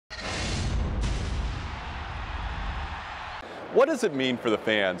What does it mean for the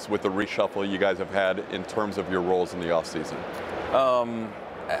fans with the reshuffle you guys have had in terms of your roles in the offseason?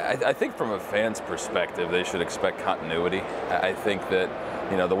 I think from a fan's perspective, they should expect continuity. I think that,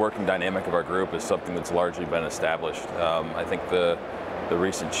 the working dynamic of our group is something that's largely been established. I think the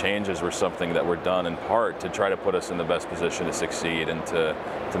recent changes were something that were done in part to try to put us in the best position to succeed and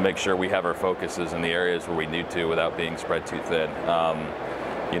to make sure we have our focuses in the areas where we need to without being spread too thin.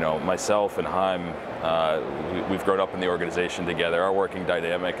 Myself and Heim, we've grown up in the organization together. Our working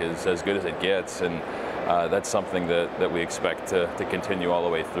dynamic is as good as it gets, and that's something that we expect to continue all the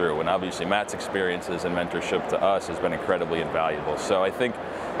way through. And obviously Matt's experiences and mentorship to us has been incredibly invaluable. So I think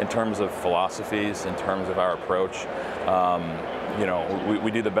in terms of philosophies, in terms of our approach,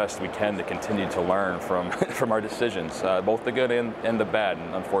 we do the best we can to continue to learn from our decisions, both the good and the bad.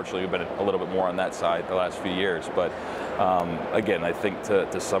 And unfortunately, we've been a little bit more on that side the last few years. But again, I think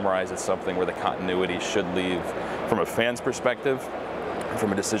to summarize, it's something where the continuity should leave, from a fan's perspective,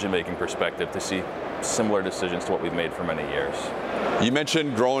 from a decision-making perspective, to see similar decisions to what we've made for many years. You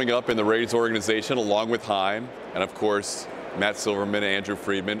mentioned growing up in the Rays organization along with Heim, and of course, Matt Silverman and Andrew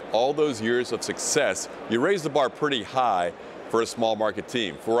Friedman. All those years of success, you raised the bar pretty high for a small market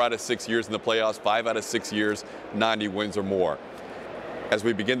team. 4 out of 6 years in the playoffs, 5 out of 6 years, 90 wins or more. As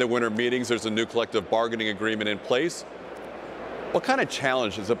we begin the winter meetings, there's a new collective bargaining agreement in place. What kind of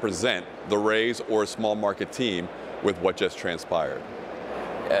challenge does it present the Rays or a small market team with what just transpired?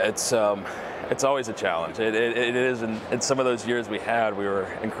 It's always a challenge. It is, in some of those years we were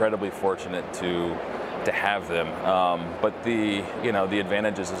incredibly fortunate to have them. But the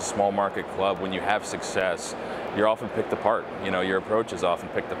advantages as a small market club, when you have success, you're often picked apart. Your approach is often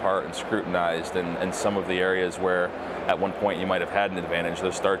picked apart and scrutinized, and some of the areas where at one point you might have had an advantage,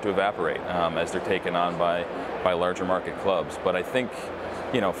 those start to evaporate as they're taken on by larger market clubs. But I think,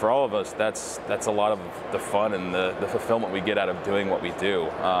 for all of us, that's a lot of the fun and the fulfillment we get out of doing what we do.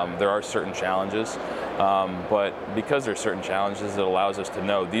 There are certain challenges, but because there's certain challenges, it allows us to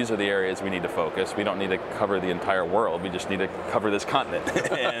know these are the areas we need to focus. We don't need to cover the entire world. We just need to cover this continent.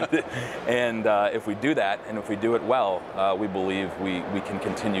 and if we do that, and if we do it well, we believe we can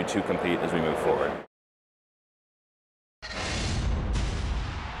continue to compete as we move forward.